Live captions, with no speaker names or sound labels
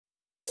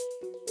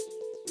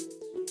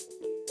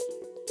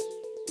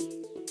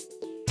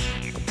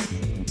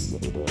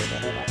What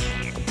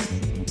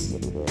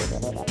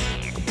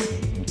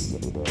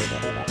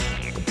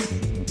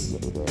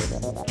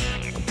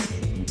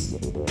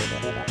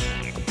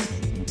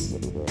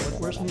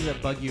are some things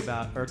that bug you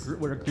about, or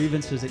what are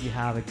grievances that you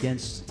have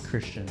against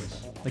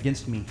Christians,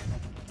 against me?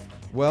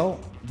 Well,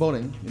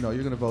 voting. You're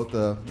going to vote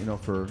for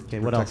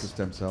what Texas else?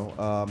 stem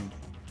cell.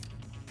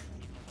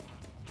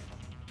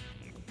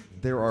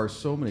 There are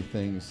so many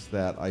things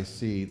that I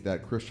see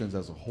that Christians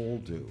as a whole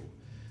do.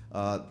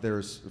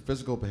 There's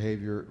physical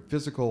behavior,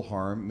 physical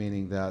harm,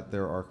 meaning that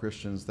there are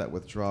Christians that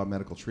withdraw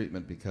medical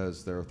treatment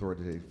because their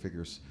authoritative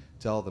figures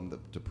tell them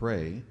to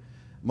pray.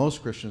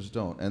 Most Christians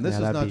don't. And this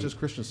is not just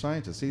Christian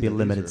scientists either. Be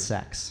limited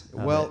sex.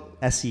 Well,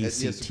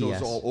 SECTS. Yes, it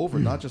goes all over,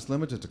 not just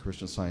limited to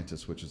Christian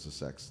scientists, which is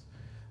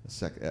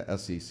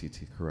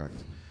SECT,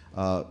 correct.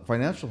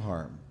 Financial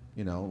harm.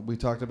 We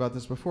talked about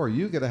this before.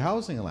 You get a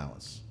housing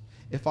allowance.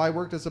 If I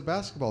worked as a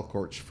basketball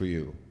coach for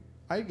you,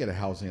 I'd get a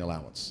housing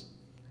allowance.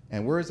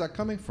 And where is that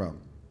coming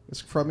from?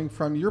 It's coming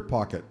from your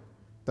pocket.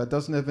 That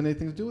doesn't have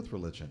anything to do with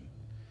religion.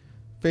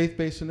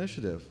 Faith-based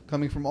initiative,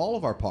 coming from all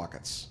of our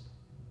pockets.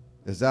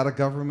 Is that a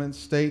government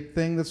state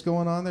thing that's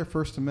going on there?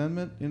 First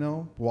Amendment,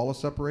 wall of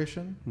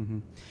separation? Mm-hmm.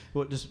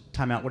 Well, just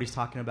time out. What he's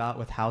talking about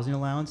with housing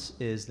allowance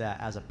is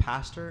that as a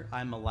pastor,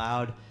 I'm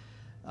allowed,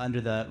 under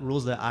the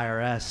rules of the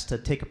IRS, to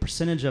take a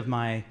percentage of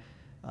my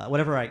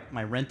whatever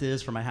my rent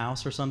is for my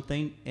house or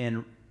something,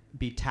 and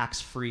be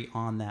tax-free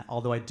on that.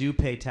 Although I do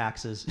pay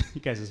taxes.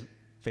 You guys'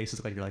 faces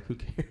look like you're like, who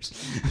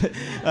cares?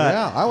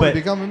 Yeah, I want to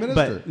become a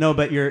minister.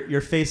 But your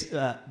face,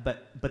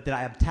 but that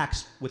I am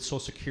taxed with Social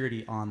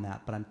Security on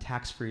that, but I'm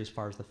tax-free as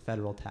far as the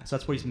federal tax. So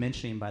that's what he's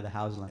mentioning by the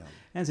housing allowance. Yeah.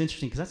 And it's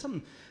interesting because that's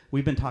something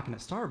we've been talking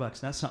at Starbucks,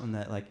 and that's something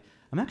that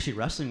I'm actually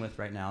wrestling with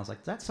right now. It's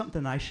like, that's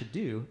something I should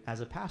do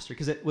as a pastor,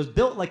 because it was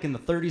built in the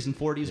 30s and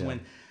 40s when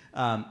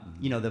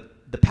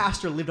the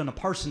pastor lived on a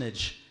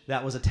parsonage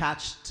that was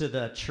attached to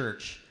the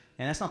church.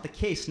 And that's not the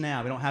case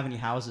now. We don't have any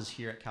houses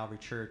here at Calvary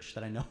Church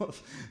that I know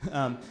of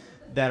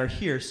that are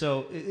here.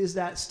 So is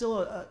that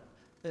still a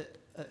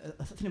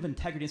thing of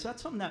integrity? So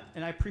that's something that,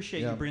 and I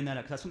appreciate you bringing that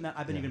up, because that's something that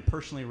I've been even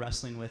personally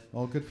wrestling with.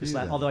 Oh, good for you.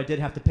 Although I did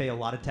have to pay a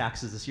lot of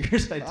taxes this year,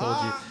 as I told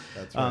you.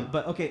 That's right.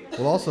 But okay.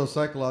 Well, also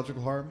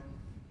psychological harm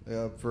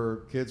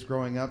for kids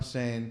growing up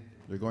saying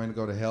they're going to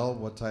go to hell.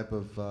 What type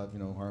of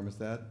harm is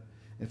that?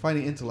 And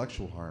finding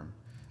intellectual harm.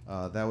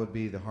 That would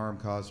be the harm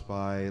caused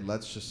by,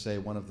 let's just say,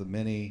 one of the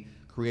many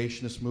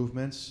creationist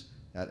movements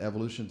that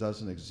evolution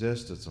doesn't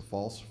exist. It's a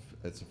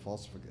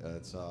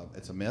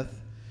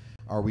myth.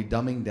 Are we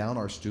dumbing down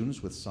our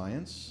students with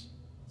science?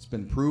 It's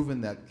been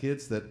proven that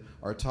kids that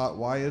are taught,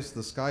 why is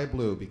the sky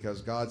blue?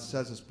 Because God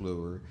says it's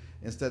blue. Or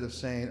instead of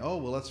saying, oh,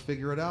 well, let's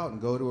figure it out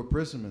and go to a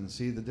prism and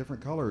see the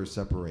different colors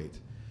separate.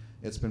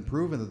 It's been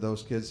proven that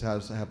those kids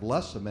have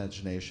less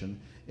imagination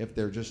if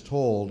they're just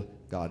told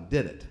God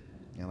did it.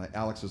 And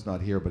Alex is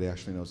not here, but he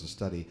actually knows the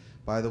study.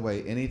 By the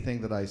way,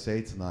 anything that I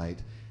say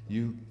tonight,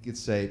 you could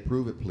say,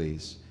 prove it,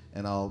 please,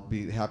 and I'll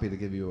be happy to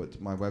give you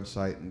my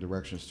website and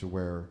directions to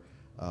where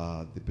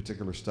the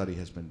particular study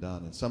has been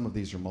done. And some of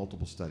these are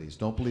multiple studies.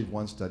 Don't believe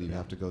one study. You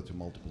have to go through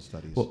multiple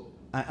studies. Well,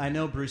 I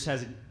know Bruce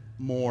has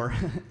more,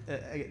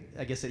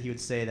 I guess, that he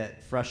would say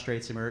that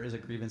frustrates him or is a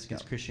grievance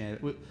against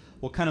Christianity.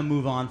 We'll kind of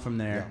move on from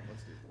there.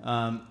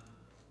 Yeah,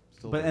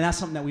 let's do it. And that's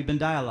something that we've been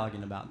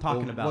dialoguing about,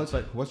 talking about.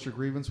 What's your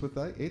grievance with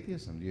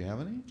atheism? Do you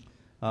have any?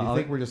 Do you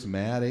think we're just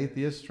mad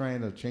atheists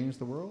trying to change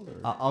the world?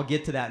 Or? I'll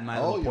get to that in my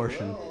little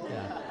portion.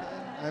 Yeah.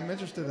 I'm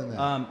interested in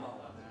that.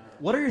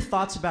 What are your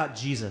thoughts about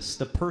Jesus,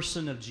 the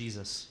person of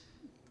Jesus?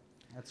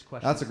 That's a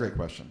question. That's a great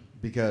question,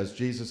 because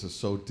Jesus is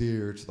so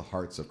dear to the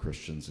hearts of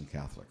Christians and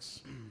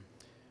Catholics.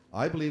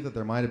 I believe that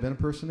there might have been a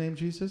person named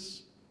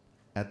Jesus.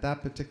 At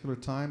that particular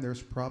time,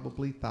 there's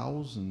probably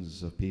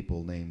thousands of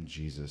people named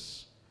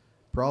Jesus.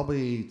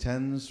 Probably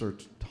tens or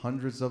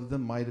hundreds of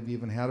them might have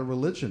even had a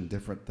religion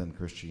different than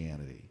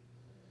Christianity.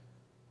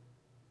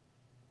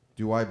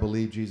 Do I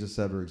believe Jesus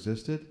ever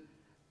existed?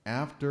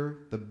 After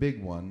the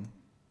big one,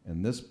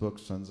 in this book,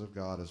 Sons of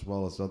God, as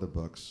well as other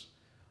books,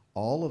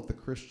 all of the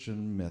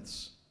Christian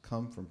myths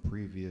come from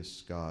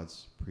previous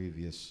gods,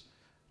 previous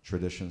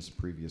traditions,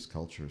 previous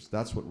cultures.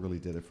 That's what really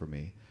did it for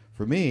me.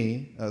 For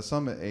me,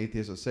 some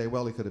atheists would say,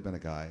 well, he could have been a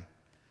guy,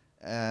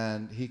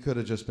 and he could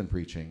have just been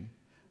preaching,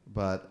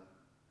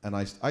 and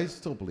I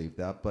still believe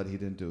that, but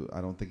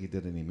I don't think he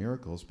did any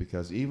miracles,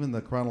 because even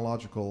the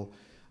chronological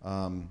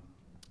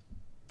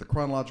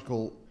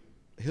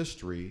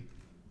history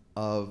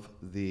of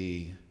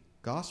the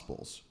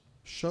Gospels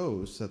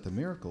shows that the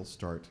miracles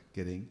start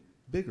getting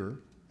bigger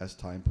as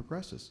time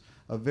progresses.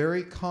 A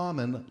very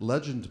common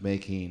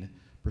legend-making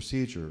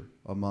procedure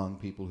among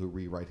people who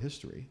rewrite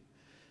history.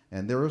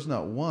 And there is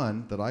not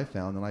one that I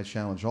found, and I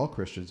challenge all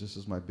Christians, this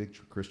is my big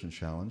Christian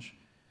challenge,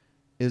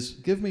 is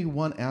give me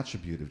one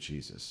attribute of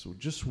Jesus, so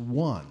just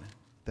one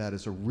that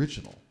is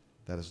original,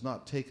 that is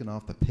not taken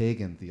off the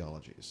pagan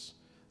theologies,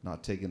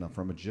 not taken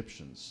from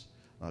Egyptians,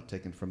 not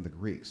taken from the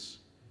Greeks.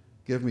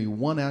 Give me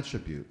one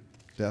attribute: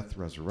 death,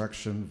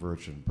 resurrection,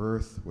 virgin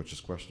birth, which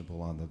is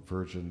questionable on the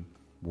virgin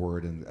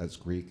word as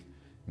Greek,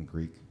 in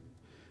Greek,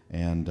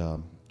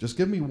 And just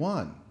give me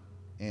one.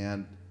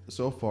 And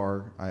so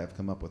far, I have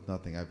come up with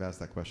nothing. I've asked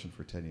that question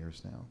for 10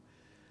 years now.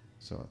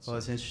 So well,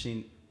 it's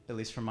interesting, at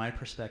least from my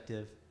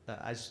perspective.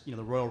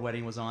 The royal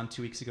wedding was on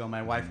 2 weeks ago.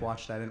 My wife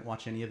watched it. I didn't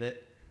watch any of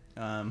it.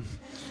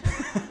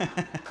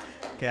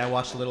 Okay, I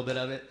watched a little bit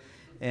of it.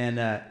 And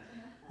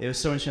it was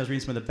so interesting. I was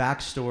reading some of the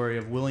backstory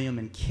of William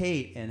and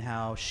Kate and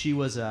how she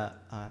was a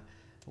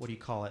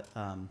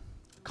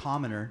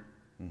commoner.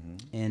 Mm-hmm.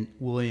 And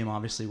William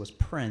obviously was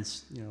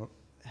prince,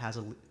 has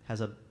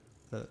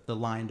the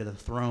line to the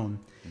throne.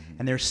 Mm-hmm.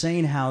 And they're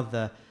saying how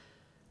the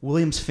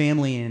William's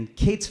family and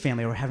Kate's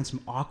family were having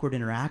some awkward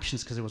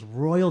interactions because there was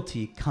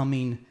royalty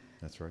coming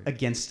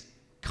against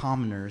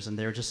commoners, and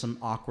there was just some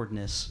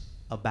awkwardness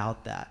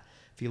about that.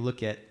 If you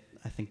look at,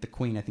 I think the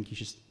Queen,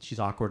 she's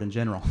awkward in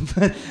general.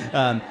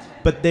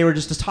 But they were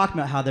just talking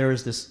about how there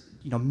was this,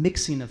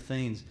 mixing of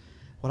things.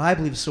 What I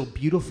believe is so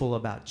beautiful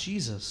about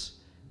Jesus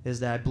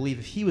is that I believe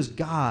if he was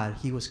God,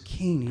 he was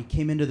king, he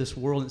came into this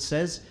world. It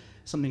says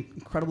something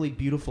incredibly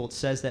beautiful. It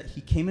says that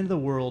he came into the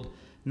world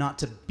not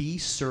to be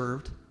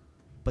served,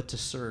 but to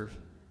serve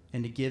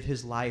and to give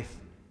his life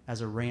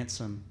as a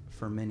ransom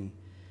for many.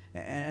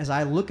 And as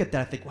I look at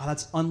that, I think, wow,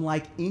 that's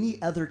unlike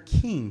any other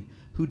king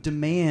who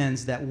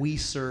demands that we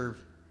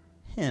serve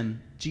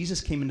him.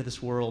 Jesus came into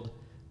this world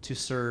to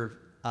serve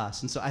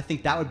us. And so I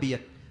think that would be a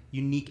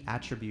unique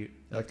attribute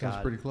of That comes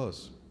God. pretty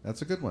close.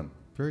 That's a good one.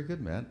 Very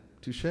good, Matt.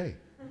 Touche.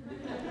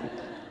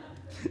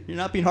 You're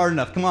not being hard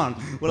enough. Come on.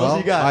 What else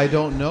you got? I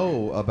don't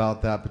know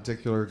about that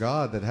particular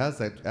God that has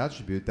that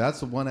attribute.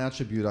 That's the one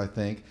attribute, I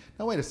think.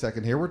 Now, wait a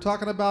second here. We're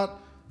talking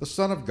about the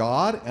Son of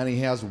God, and he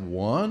has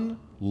one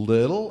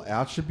little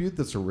attribute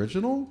that's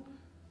original,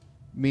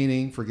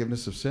 meaning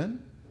forgiveness of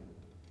sin.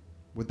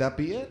 Would that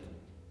be it?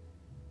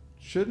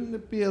 Shouldn't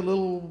it be a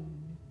little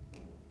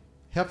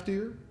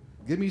heftier?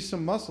 Give me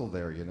some muscle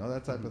there,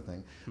 that type of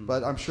thing.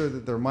 But I'm sure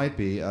that there might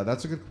be.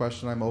 That's a good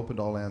question. I'm open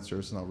to all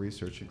answers, and I'll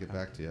research and get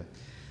back to you,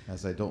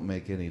 as I don't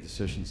make any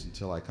decisions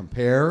until I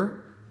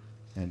compare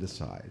and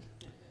decide.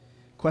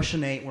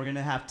 Question 8. We're going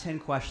to have 10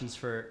 questions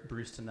for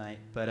Bruce tonight.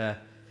 But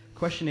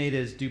question 8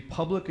 is, do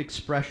public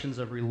expressions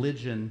of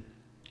religion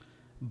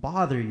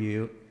bother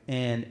you?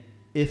 And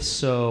if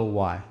so,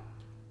 why?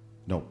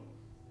 No.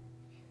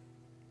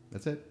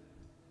 That's it.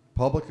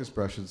 Public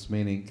expressions,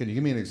 meaning, can you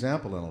give me an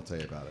example and I'll tell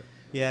you about it?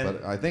 Yeah.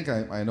 But I think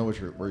I know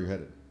where you're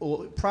headed.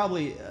 Well,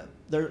 probably,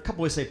 there are a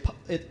couple ways to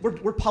say,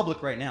 we're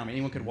public right now. I mean,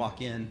 anyone could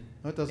walk in.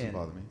 No, it doesn't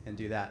bother me. And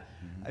do that.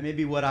 Mm-hmm.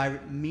 Maybe what I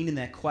mean in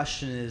that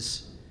question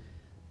is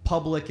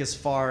public as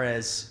far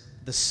as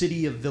the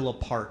city of Villa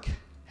Park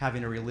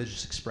having a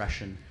religious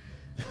expression.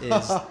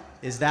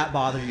 Is that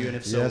bother you, and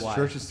if so, yes, why?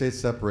 church and state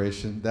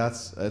separation,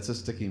 it's a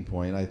sticking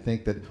point. I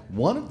think that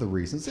one of the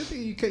reasons,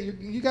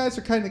 you guys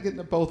are kind of getting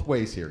it both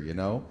ways here,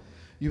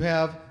 You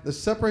have the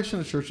separation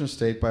of church and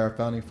state by our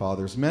founding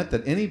fathers meant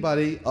that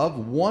anybody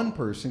of one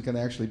person can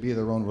actually be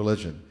their own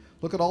religion.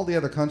 Look at all the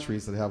other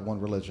countries that have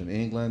one religion.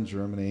 England,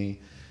 Germany,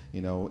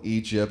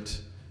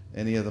 Egypt,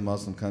 any of the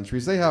Muslim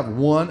countries. They have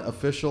one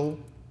official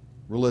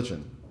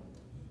religion.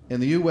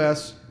 In the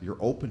U.S., you're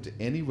open to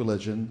any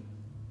religion,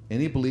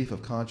 any belief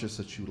of conscience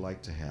that you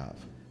like to have.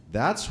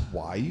 That's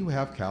why you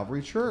have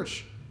Calvary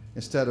Church.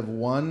 Instead of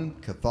one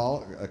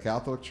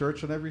Catholic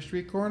church on every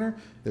street corner,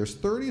 there's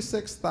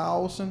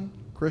 36,000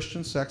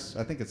 Christian sects.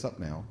 I think it's up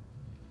now.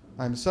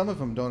 Some of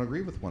them don't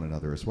agree with one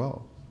another as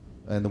well.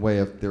 And the way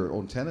of their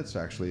own tenets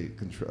actually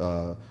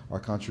are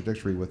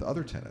contradictory with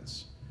other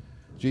tenets.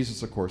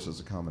 Jesus, of course, is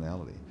a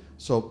commonality.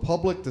 So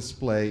public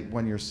display,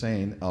 when you're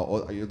saying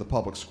the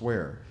public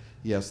square,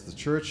 yes, the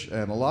church,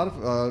 and a lot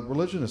of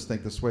religionists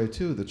think this way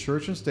too, the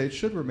church and state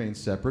should remain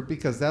separate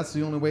because that's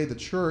the only way the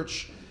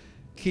church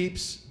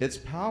keeps its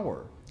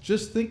power.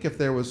 Just think if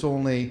there was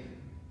only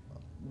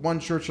one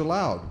church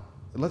allowed.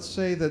 Let's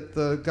say that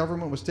the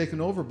government was taken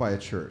over by a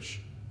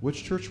church.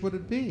 Which church would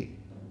it be?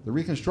 The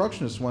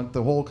Reconstructionists want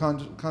the whole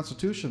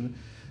Constitution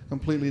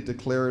completely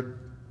declared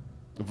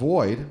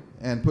void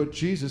and put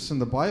Jesus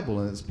and the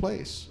Bible in its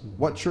place.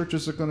 What church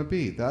is it going to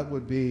be? That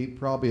would be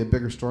probably a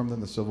bigger storm than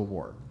the Civil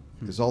War,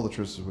 because all the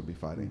churches would be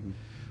fighting. Mm-hmm.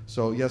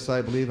 So yes,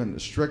 I believe in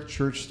strict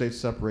church-state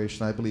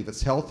separation. I believe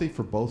it's healthy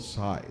for both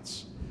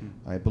sides.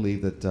 I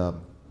believe that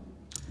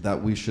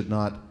that we should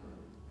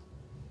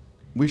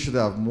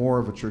have more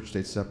of a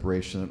church-state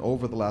separation. And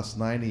over the last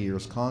 90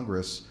 years,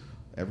 Congress,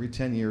 every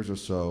 10 years or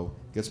so,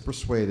 gets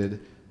persuaded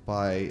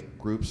by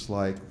groups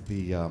like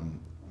the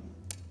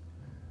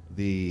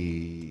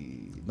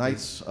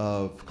Knights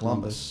of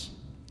Columbus.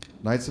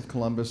 Knights of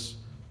Columbus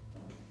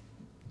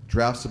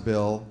drafts a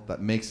bill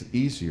that makes it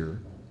easier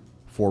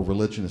for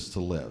religionists to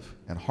live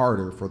and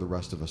harder for the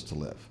rest of us to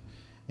live.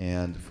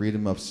 And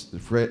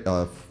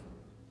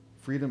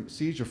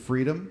Siege of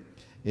Freedom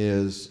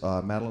is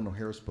Madeline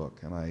O'Hara's book,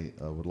 and I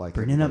would like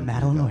bringing up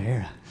Madeline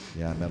O'Hara.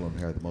 Yeah, Madeline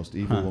O'Hara, the most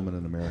evil woman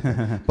in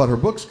America. But her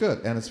book's good,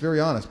 and it's very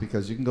honest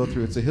because you can go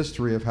through. It's a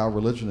history of how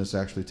religionists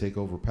actually take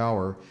over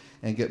power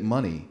and get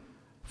money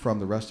from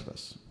the rest of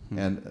us,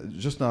 and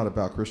just not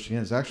about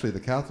Christianity. It's actually the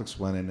Catholics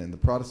went in, and the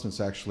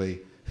Protestants actually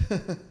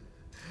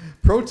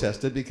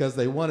protested because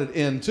they wanted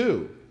in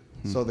too.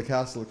 So the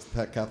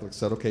Catholics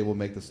said, okay, we'll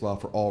make this law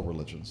for all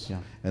religions. Yeah.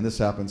 And this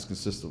happens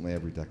consistently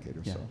every decade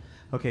or so.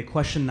 Okay,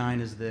 question 9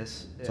 is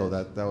this. So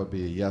that would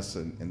be a yes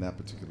in that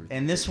particular case.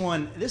 And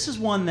this is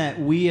one that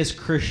we as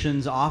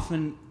Christians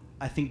often,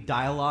 I think,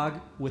 dialogue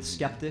with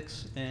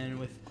skeptics and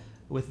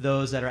with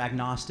those that are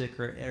agnostic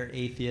or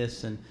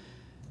atheists. And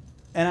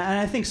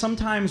I think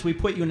sometimes we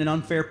put you in an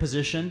unfair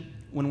position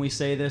when we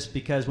say this,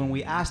 because when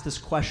we ask this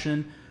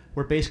question,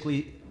 we're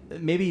basically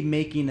maybe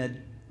making a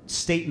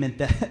statement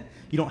that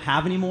you don't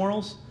have any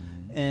morals.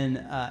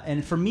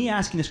 And for me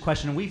asking this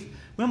question, and we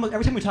almost,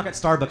 every time we talk at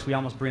Starbucks, we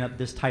almost bring up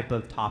this type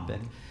of topic.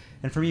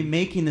 And for me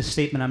making this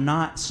statement, I'm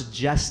not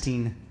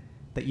suggesting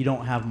that you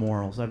don't have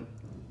morals.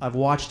 I've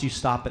watched you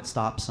stop at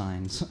stop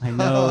signs. I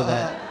know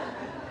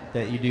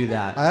that you do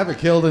that. I haven't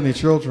killed any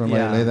children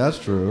lately. That's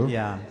true.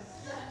 Yeah.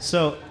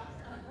 So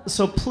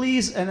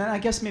please, and I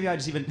guess maybe I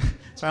just even,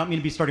 sorry, I don't mean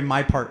to be starting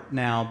my part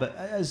now, but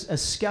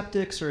as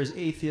skeptics or as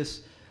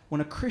atheists, when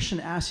a Christian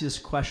asks you this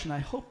question, I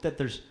hope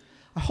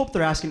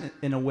they're asking it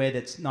in a way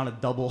that's not a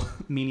double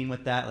meaning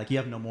with that, like you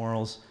have no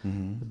morals.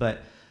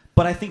 But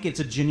I think it's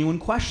a genuine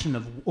question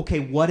of, okay,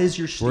 what is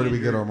your standard? Where do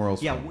we get our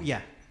morals from?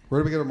 Yeah.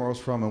 Where do we get our morals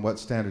from, and what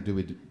standard do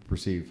we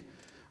perceive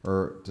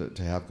or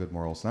to have good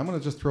morals? And I'm going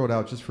to just throw it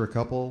out just for a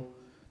couple.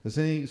 Does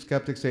any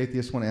skeptics,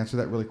 atheists want to answer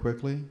that really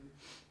quickly?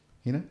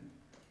 Hina?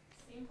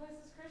 Same place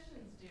as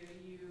Christians do.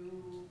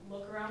 You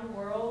look around the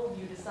world,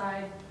 you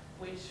decide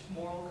which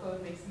moral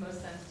code makes the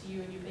most sense to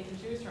you, and you pick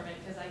and choose from it,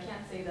 because I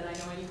can't say that I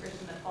know any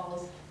Christian that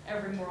follows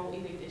every moral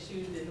edict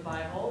issued in the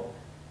Bible.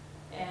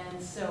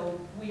 And so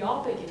we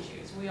all pick and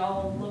choose. We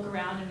all look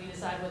around and we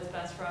decide what's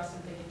best for us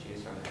and pick and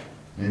choose from it.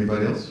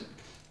 Anybody else?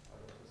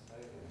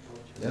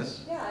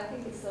 Yes? Yeah, I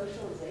think it's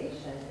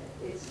socialization.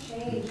 It's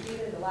changed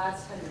even in the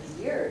last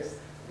 100 years.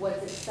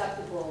 What's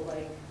acceptable,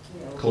 like,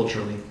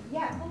 Culturally.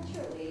 Yeah,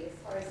 culturally, as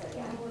far as like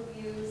animal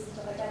abuse and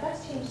stuff like that,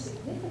 that's changed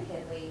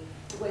significantly.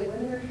 The way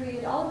women are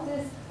treated, all of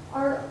this,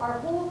 our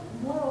whole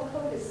moral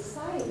code as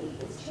society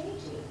is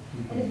changing.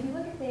 And if you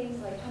look at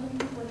things like how many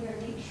people here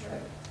eat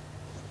shrimp?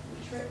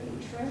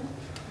 Eat shrimp?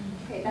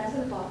 Okay, that's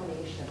an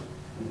abomination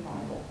in the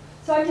Bible.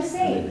 So I'm just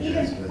saying,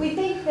 even we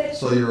think that.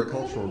 So you're a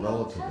cultural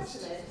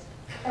relativist.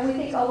 And we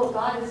think, oh, well,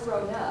 God has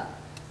grown up.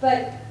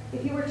 But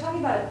if you were talking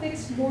about a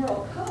fixed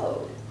moral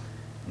code,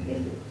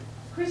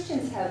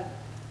 Christians have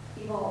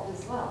evolved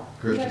as well.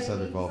 Christians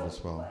have evolved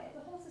as well.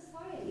 The whole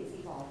society is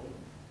evolving.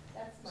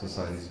 That's my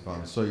Society's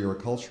evolving. So you're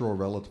a cultural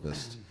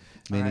relativist,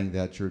 meaning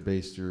that you're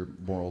based your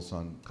morals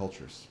on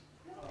cultures,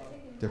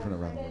 different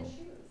around the world.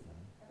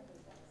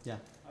 Yeah.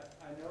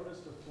 I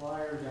noticed a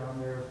flyer down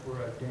there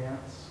for a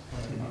dance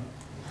coming up.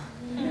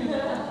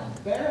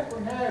 Back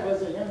when I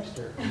was a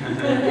youngster.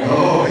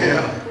 Oh,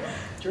 yeah.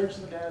 Church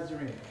of the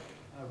Nazarene.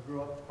 I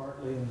grew up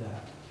partly in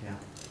that. Yeah.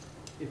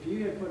 If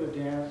you had put a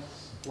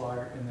dance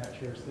flyer in that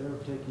church, they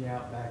would take you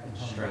out back and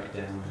home. Struck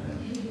down. I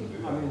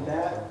mean, I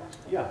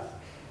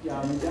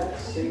mean,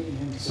 that's Satan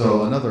himself.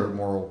 So another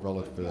moral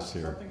relativist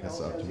here. Something That's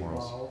else up to has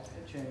morals. evolved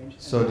and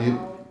changed. So and do you-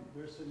 now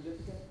there's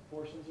significant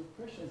portions of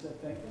Christians that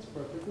think it's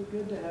perfectly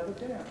good to have a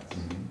dance.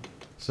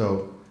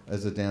 So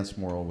as a dance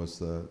moral was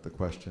the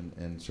question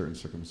in certain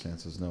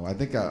circumstances? No. I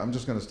think I'm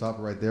just going to stop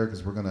it right there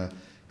because we're going to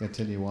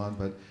continue on.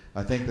 But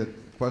I think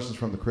that questions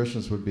from the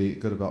Christians would be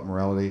good about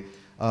morality.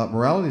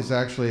 Morality is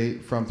actually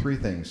from three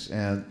things.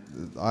 And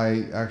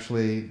I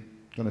actually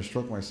going to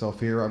stroke myself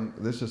here.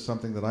 This is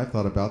something that I've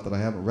thought about that I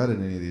haven't read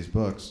in any of these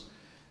books.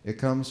 It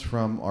comes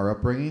from our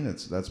upbringing.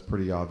 That's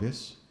pretty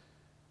obvious.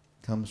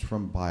 It comes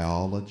from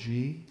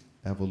biology,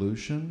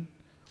 evolution.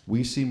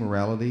 We see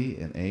morality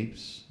in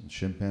apes and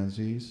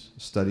chimpanzees.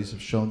 Studies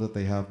have shown that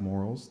they have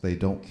morals. They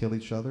don't kill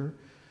each other.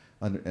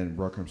 In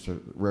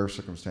rare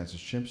circumstances,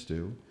 chimps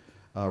do.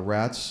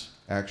 Rats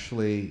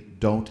actually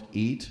don't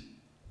eat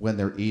when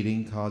their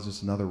eating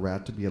causes another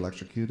rat to be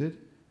electrocuted,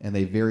 and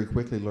they very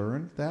quickly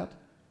learn that.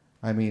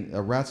 I mean,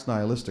 a rat's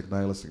nihilistic.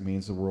 Nihilistic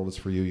means the world is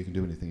for you. You can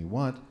do anything you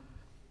want.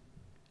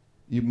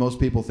 Most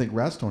people think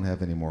rats don't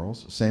have any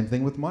morals. Same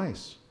thing with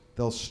mice.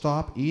 They'll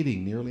stop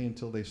eating nearly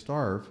until they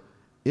starve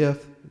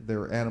if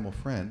their animal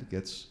friend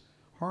gets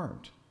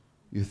harmed.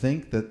 You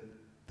think that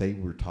they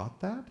were taught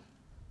that?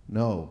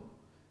 No.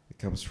 It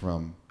comes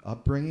from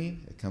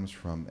upbringing. It comes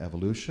from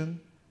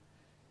evolution.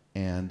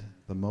 And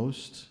the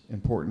most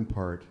important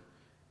part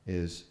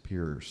is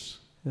peers.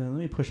 Let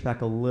me push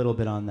back a little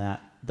bit on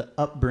that. The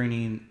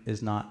upbringing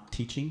is not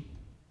teaching.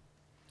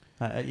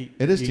 It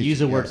is you teaching, use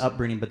the word yes.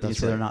 upbringing, but you That's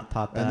say right. they're not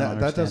taught that.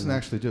 And that doesn't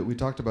actually do it. We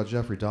talked about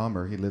Jeffrey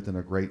Dahmer. He lived in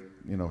a great,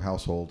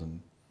 household,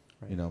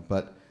 and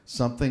but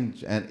something.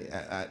 And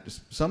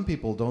some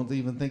people don't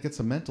even think it's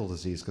a mental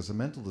disease, because a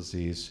mental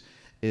disease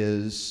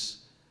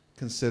is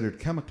considered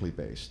chemically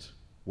based.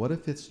 What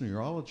if it's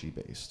neurology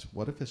based?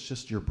 What if it's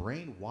just your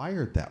brain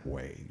wired that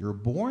way? You're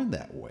born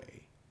that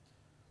way.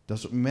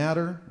 Doesn't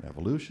matter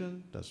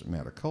evolution, doesn't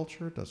matter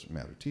culture, doesn't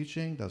matter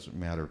teaching, doesn't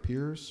matter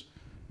peers.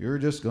 You're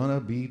just going to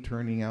be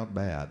turning out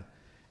bad.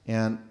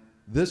 And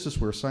this is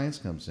where science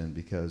comes in,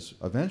 because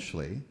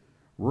eventually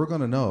we're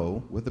going to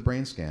know with the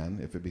brain scan,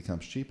 if it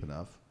becomes cheap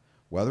enough,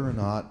 whether or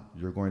not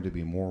you're going to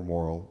be more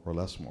moral or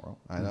less moral.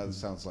 I know this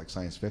sounds like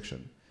science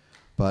fiction,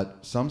 but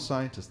some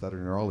scientists that are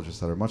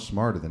neurologists that are much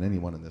smarter than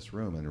anyone in this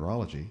room in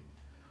neurology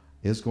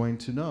is going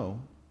to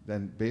know.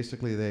 Then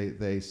basically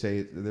they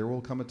say there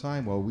will come a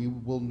time where we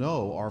will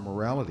know our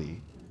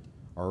morality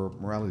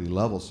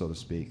level, so to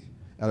speak,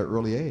 at an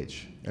early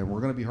age, and we're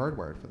going to be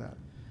hardwired for that.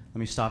 Let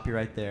me stop you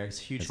right there. It's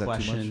a huge Is that too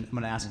question. much? I'm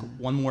going to ask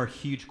one more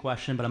huge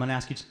question, but I'm going to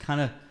ask you to kind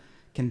of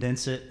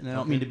condense it, and I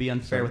don't mean to be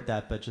unfair Sorry. with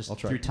that, but just I'll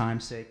try. through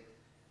time's sake.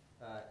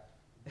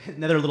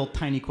 Another little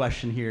tiny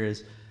question here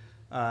is,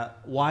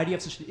 why do you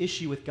have such an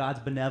issue with God's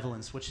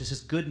benevolence, which is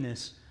his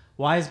goodness?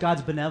 Why is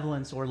God's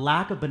benevolence or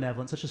lack of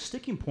benevolence such a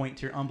sticking point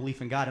to your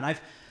unbelief in God? And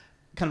I've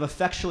kind of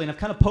affectionately, and I've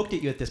kind of poked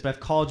at you at this, but I've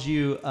called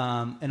you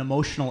an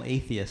emotional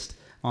atheist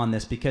on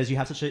this because you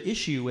have such an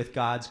issue with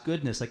God's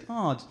goodness. Like,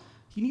 oh,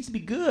 he needs to be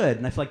good.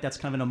 And I feel like that's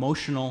kind of an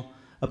emotional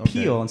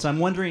appeal. Okay. And so I'm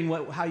wondering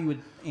how you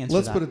would answer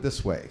Let's that. put it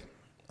this way.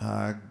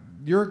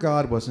 Your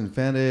God was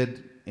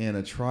invented in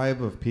a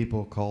tribe of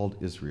people called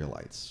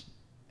Israelites.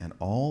 And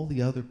all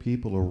the other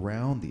people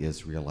around the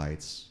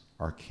Israelites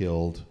are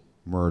killed,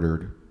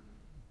 murdered,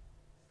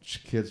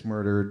 kids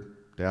murdered,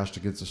 dashed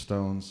against the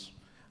stones.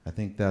 I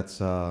think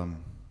that's, I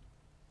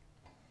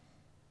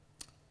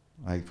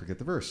forget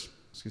the verse.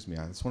 Excuse me.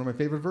 It's one of my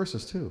favorite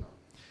verses, too.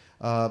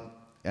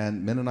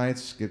 And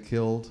Mennonites get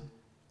killed,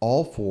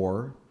 all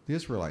for the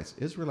Israelites.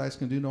 Israelites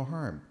can do no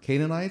harm.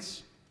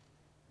 Canaanites,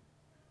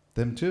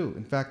 them too.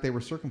 In fact, they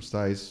were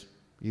circumcised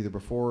either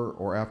before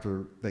or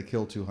after they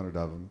killed 200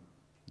 of them.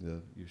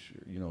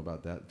 You know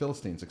about that.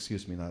 Philistines,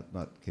 excuse me,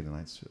 not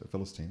Canaanites,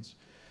 Philistines.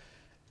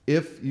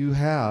 If you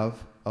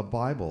have a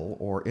Bible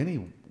or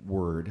any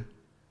word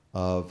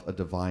of a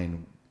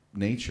divine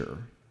nature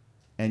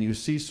and you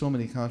see so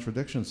many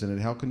contradictions in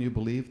it, how can you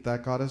believe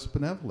that God is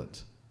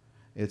benevolent?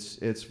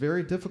 It's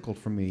very difficult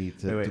for me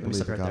to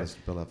believe that God is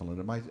benevolent.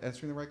 Am I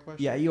answering the right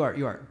question? Yeah, you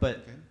are. But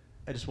Okay.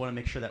 I just want to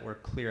make sure that we're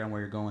clear on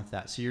where you're going with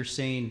that. So you're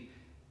saying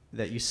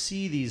that you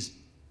see these,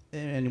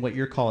 and what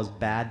you call as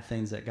bad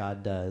things that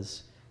God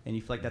does, and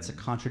you feel like that's a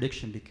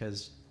contradiction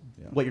because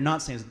what you're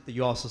not saying is that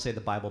you also say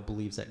the Bible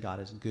believes that God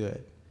is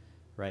good,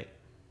 right?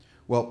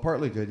 Well,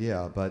 partly good,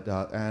 yeah. But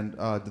I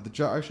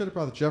should have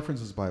brought the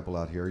Jefferson's Bible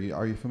out here.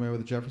 Are you familiar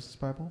with the Jefferson's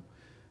Bible?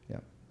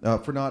 Yeah.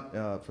 For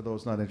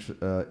those not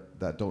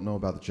that don't know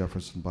about the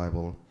Jefferson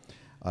Bible,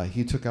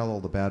 he took out all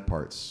the bad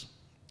parts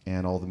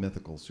and all the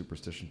mythical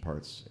superstition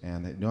parts.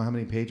 And you know how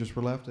many pages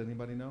were left?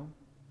 Anybody know?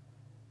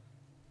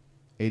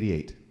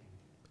 88.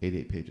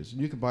 88 pages.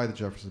 And you can buy the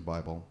Jefferson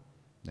Bible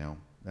now.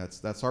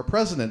 That's our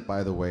president,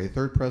 by the way,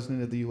 third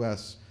president of the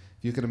U.S.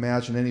 If you can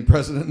imagine any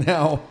president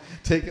now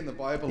taking the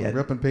Bible and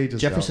ripping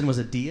pages Jefferson out. was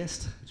a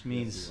deist, which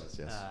means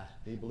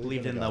He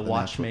believed in God, the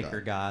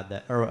watchmaker God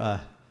that, or I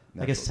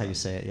guess that's how you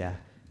say it, yeah.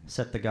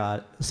 Set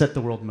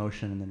the world in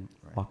motion and then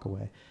walk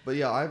away. But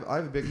yeah, I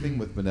have a big thing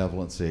with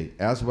benevolency,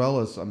 as well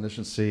as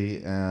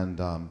omnisciency and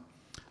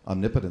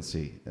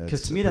omnipotency.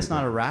 Because to me, that's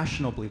not a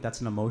rational belief;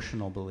 that's an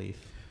emotional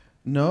belief.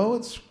 No,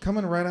 it's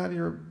coming right out of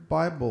your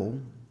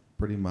Bible,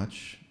 pretty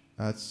much.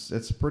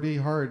 It's pretty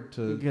hard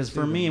to. Because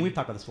for me, and we've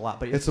talked about this a lot,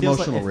 but it's it feels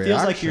emotional like, it feels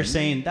like reaction. you're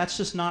saying that's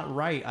just not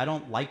right. I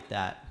don't like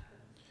that.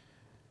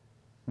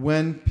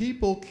 When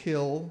people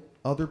kill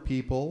other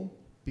people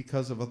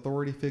because of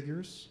authority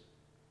figures,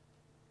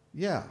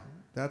 yeah,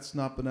 that's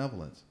not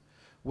benevolent.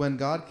 When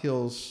God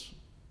kills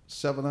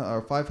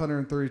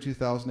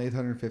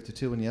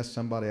 532,852, and yes,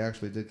 somebody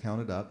actually did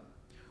count it up,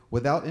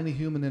 without any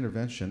human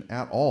intervention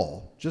at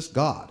all, just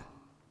God,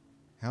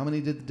 how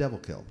many did the devil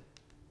kill?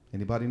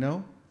 Anybody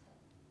know?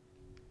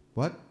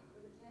 What?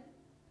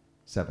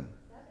 7.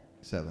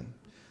 7.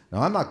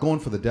 Now, I'm not going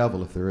for the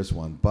devil if there is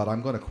one, but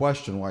I'm going to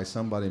question why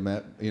somebody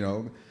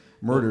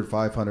murdered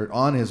 500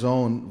 on his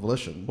own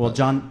volition. Well,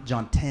 John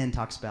 10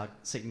 talks about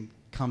Satan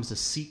comes to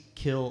seek,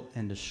 kill,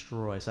 and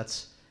destroy. So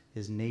that's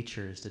his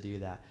nature is to do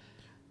that.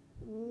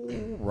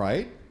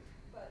 Right.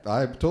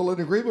 I'm totally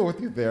in agreement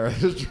with you there.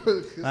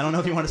 I don't know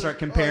if you want to start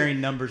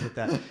comparing numbers with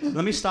that.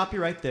 Let me stop you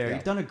right there. Yeah.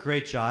 You've done a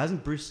great job.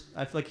 Hasn't Bruce?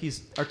 I feel like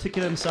he's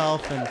articulated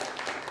himself, and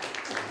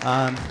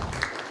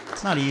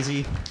it's not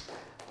easy.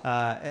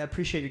 I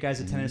appreciate your guys'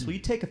 attendance. Will you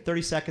take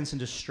 30 seconds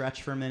and just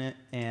stretch for a minute,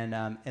 and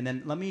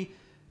then let me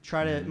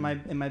try to, in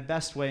my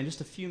best way, in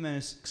just a few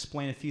minutes,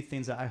 explain a few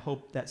things that I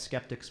hope that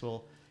skeptics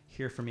will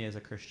hear from me as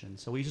a Christian.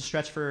 So will you just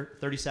stretch for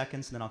 30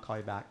 seconds, and then I'll call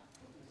you back.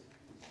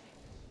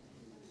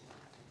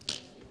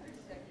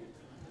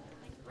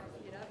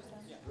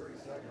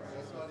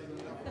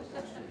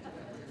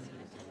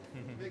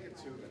 Make it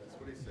 2 minutes.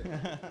 What do you say?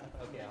 Okay.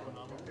 Okay,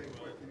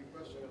 quick. Any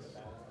questions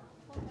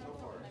so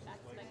far?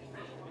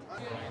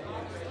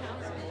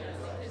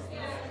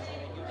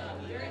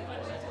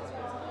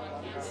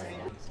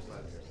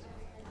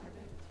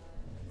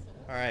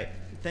 All right.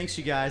 Thanks,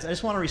 you guys. I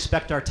just want to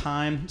respect our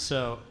time,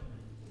 so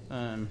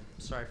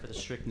sorry for the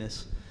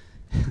strictness.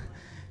 If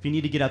you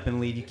need to get up and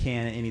leave, you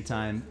can at any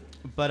time.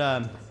 But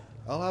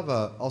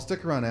I'll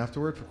stick around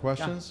afterward for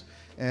questions,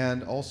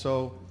 and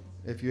also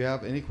if you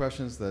have any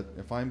questions that,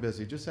 if I'm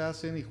busy, just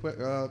ask any,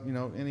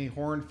 any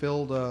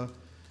horn-filled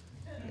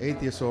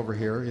atheists over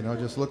here.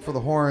 Just look for the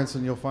horns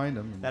and you'll find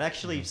them. That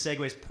actually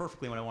segues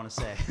perfectly what I want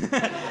to say.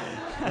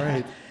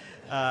 Right.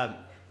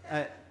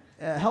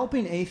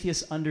 Helping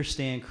atheists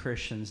understand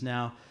Christians.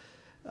 Now,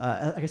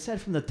 like I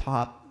said from the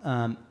top,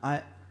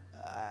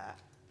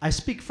 I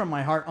speak from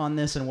my heart on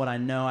this and what I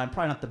know. I'm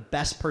probably not the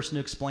best person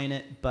to explain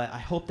it, but I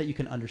hope that you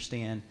can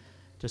understand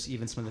just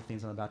even some of the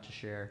things I'm about to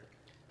share.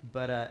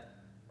 But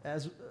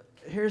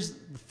here's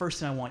the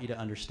first thing I want you to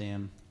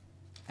understand.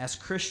 As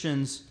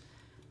Christians,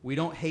 we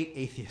don't hate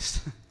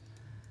atheists.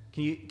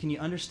 Can you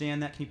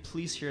understand that? Can you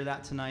please hear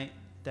that tonight?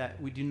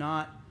 That we do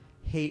not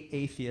hate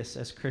atheists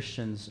as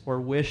Christians or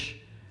wish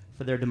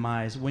for their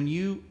demise. When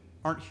you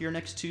aren't here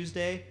next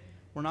Tuesday,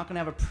 we're not going to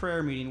have a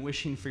prayer meeting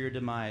wishing for your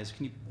demise.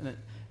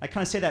 I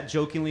kind of say that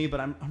jokingly, but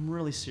I'm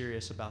really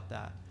serious about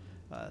that.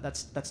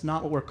 That's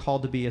not what we're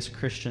called to be as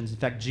Christians. In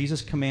fact,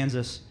 Jesus commands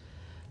us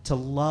to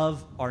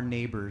love our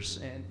neighbors.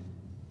 And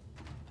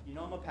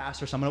I'm a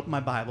pastor, so I'm going to open my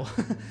Bible.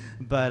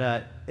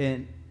 But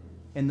in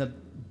the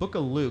book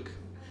of Luke,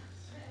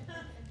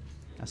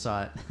 I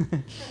saw it.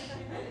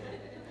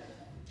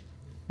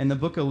 In the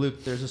book of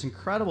Luke, there's this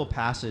incredible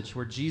passage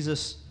where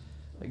Jesus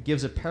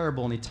gives a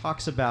parable, and he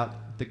talks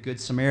about the Good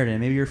Samaritan.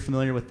 Maybe you're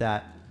familiar with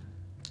that,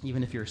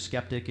 even if you're a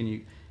skeptic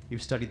and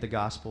you've studied the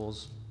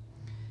Gospels.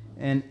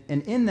 And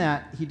in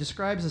that, he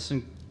describes this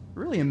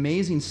really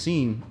amazing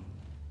scene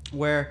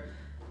where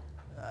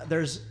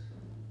there's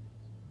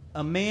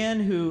a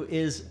man who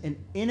is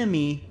an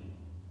enemy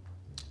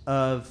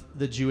of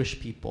the Jewish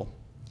people.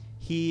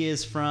 He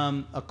is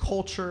from a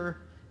culture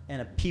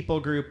and a people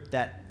group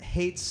that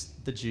hates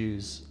the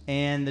Jews,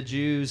 and the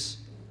Jews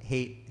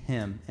hate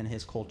him and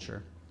his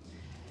culture.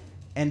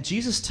 And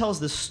Jesus tells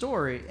this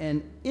story,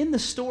 and in the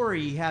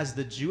story, he has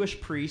the Jewish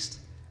priest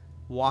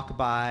walk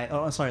by.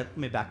 Oh, sorry, let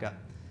me back up.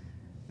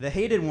 The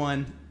hated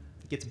one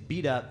gets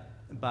beat up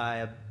by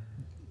a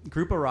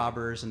group of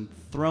robbers and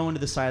thrown to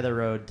the side of the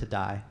road to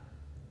die.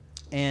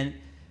 And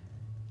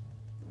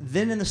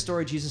then in the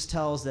story, Jesus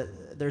tells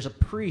that there's a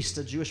priest,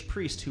 a Jewish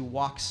priest, who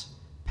walks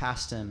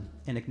past him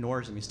and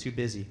ignores him. He's too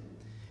busy.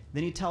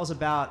 Then he tells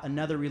about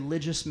another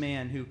religious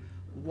man who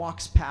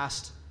walks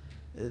past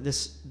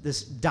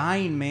this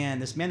dying man,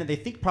 this man that they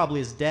think probably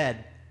is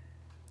dead,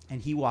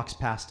 and he walks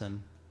past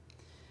him.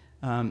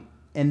 Sorry,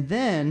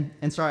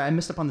 I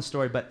messed up on the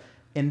story,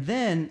 and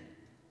then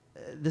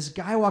this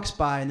guy walks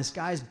by, and this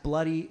guy's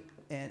bloody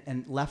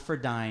and left for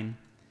dying.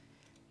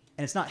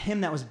 And it's not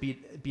him that was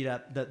beat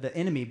up, the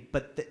enemy,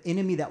 but the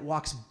enemy that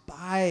walks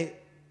by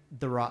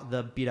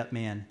the beat up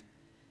man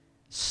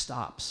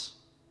stops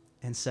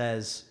and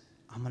says,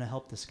 I'm going to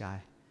help this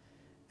guy.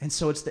 And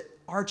so it's the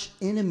arch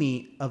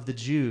enemy of the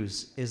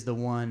Jews is the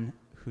one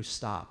who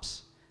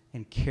stops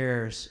and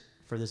cares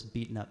for this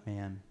beaten up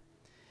man.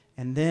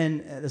 And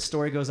then the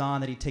story goes on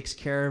that he takes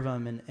care of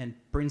him and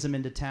brings him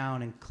into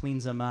town and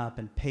cleans him up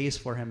and pays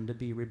for him to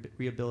be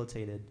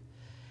rehabilitated.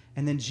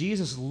 And then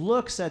Jesus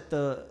looks at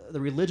the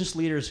religious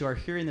leaders who are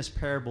hearing this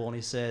parable, and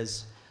he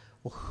says,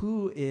 well,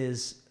 who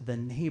is the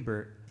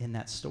neighbor in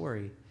that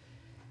story?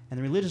 And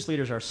the religious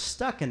leaders are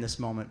stuck in this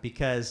moment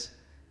because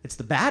it's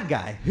the bad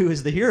guy who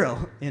is the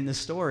hero in the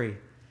story.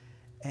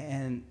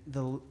 And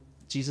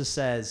Jesus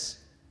says,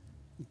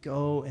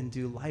 go and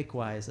do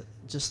likewise,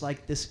 just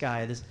like this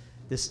guy,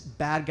 this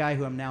bad guy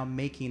who I'm now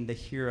making the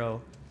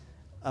hero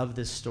of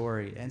this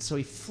story. And so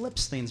he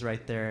flips things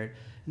right there.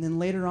 And then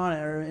later on,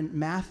 in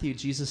Matthew,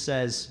 Jesus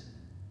says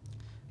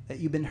that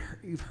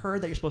you've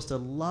heard that you're supposed to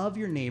love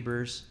your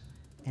neighbors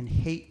and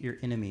hate your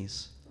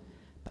enemies.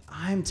 But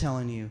I'm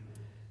telling you,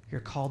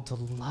 you're called to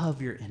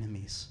love your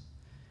enemies.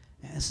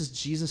 And this is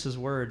Jesus'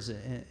 words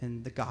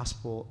in the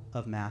Gospel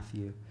of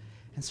Matthew.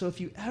 And so if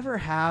you ever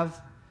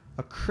have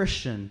a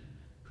Christian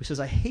who says,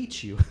 I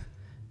hate you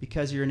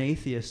because you're an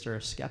atheist or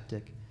a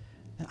skeptic,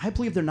 then I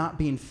believe they're not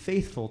being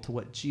faithful to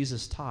what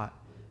Jesus taught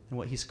and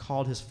what he's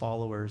called his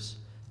followers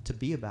to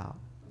be about.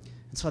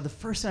 And so the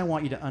first thing I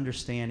want you to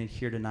understand and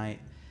hear tonight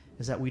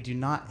is that we do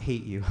not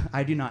hate you.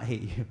 I do not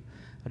hate you.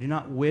 I do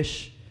not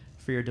wish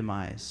for your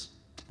demise.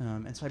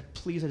 And so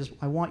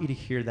I want you to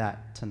hear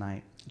that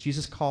tonight.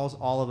 Jesus calls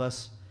all of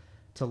us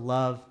to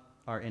love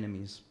our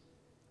enemies.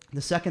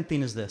 The second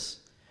thing is this.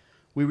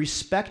 We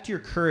respect your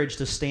courage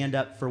to stand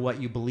up for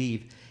what you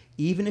believe,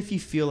 even if you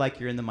feel like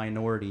you're in the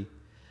minority.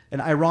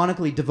 And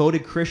ironically,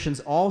 devoted Christians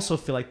also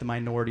feel like the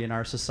minority in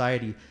our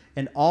society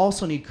and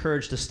also need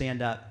courage to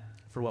stand up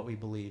for what we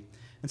believe.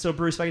 And so,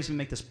 Bruce, if I can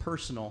make this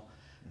personal,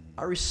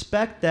 I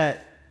respect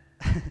that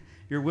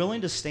you're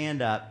willing to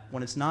stand up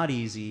when it's not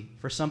easy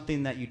for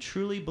something that you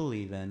truly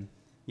believe in.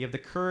 You have the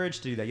courage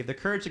to do that. You have the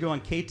courage to go on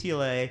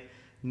KTLA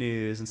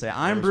News and say,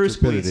 I'm Bruce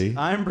Gleason.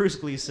 I'm Bruce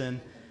Gleason.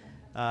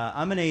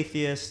 I'm an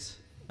atheist.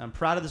 I'm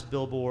proud of this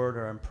billboard,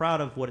 or I'm proud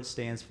of what it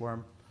stands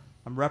for.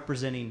 I'm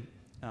representing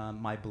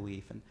my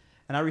belief.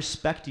 And I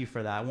respect you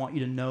for that. I want you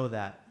to know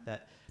that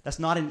that's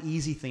not an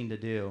easy thing to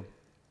do.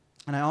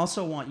 And I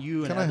also want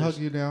you and Can I hug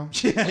you now?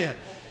 Yeah.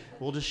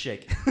 We'll just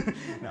shake.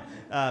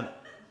 No.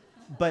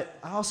 But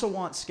I also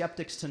want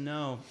skeptics to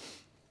know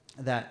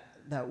that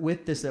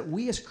with this, that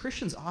we as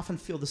Christians often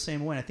feel the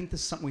same way. And I think this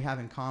is something we have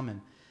in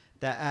common,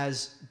 that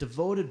as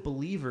devoted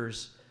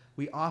believers,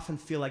 we often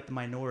feel like the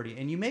minority.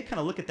 And you may kind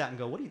of look at that and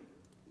go, what are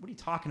you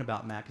talking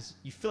about, Matt? Because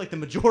you feel like the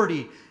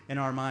majority in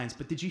our minds.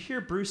 But did you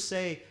hear Bruce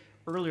say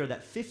earlier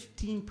that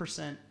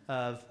 15%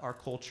 of our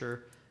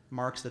culture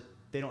marks that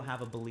they don't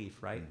have a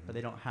belief, right? Or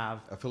they don't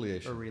have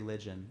affiliation, a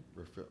religion.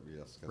 Yes,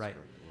 that's right.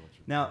 correct.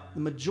 Now, the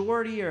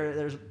majority, or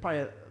there's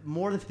probably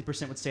more than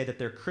 50% would say that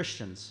they're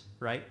Christians,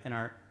 right? In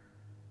our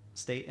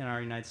state, in our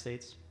United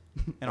States,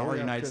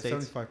 United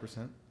States.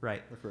 75%.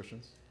 Right. Are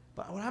Christians.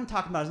 But what I'm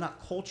talking about is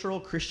not cultural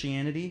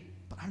Christianity,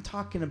 but I'm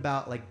talking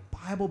about like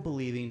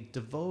Bible-believing,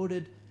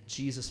 devoted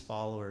Jesus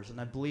followers.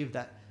 And I believe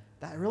that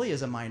really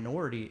is a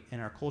minority in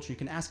our culture. You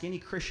can ask any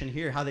Christian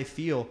here how they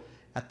feel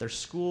at their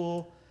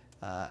school,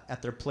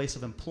 at their place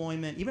of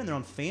employment, even in their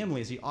own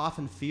families. You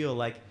often feel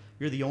like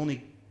you're the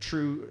only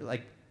true,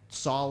 like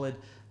solid,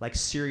 like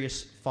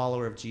serious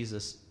follower of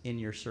Jesus in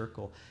your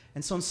circle.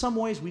 And so in some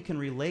ways we can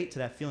relate to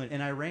that feeling.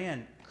 In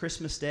Iran,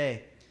 Christmas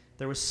Day,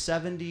 there was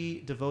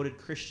 70 devoted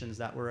Christians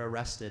that were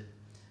arrested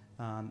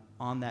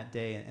on that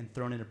day and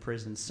thrown into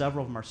prison.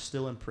 Several of them are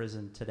still in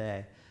prison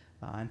today.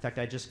 In fact,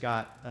 I just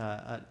got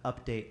an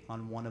update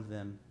on one of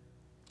them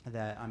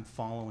that I'm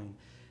following.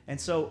 And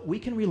so we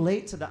can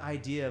relate to the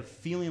idea of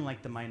feeling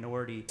like the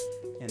minority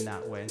in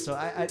that way. And so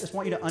I just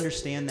want you to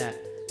understand that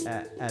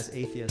as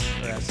atheists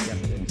or as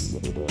skeptics.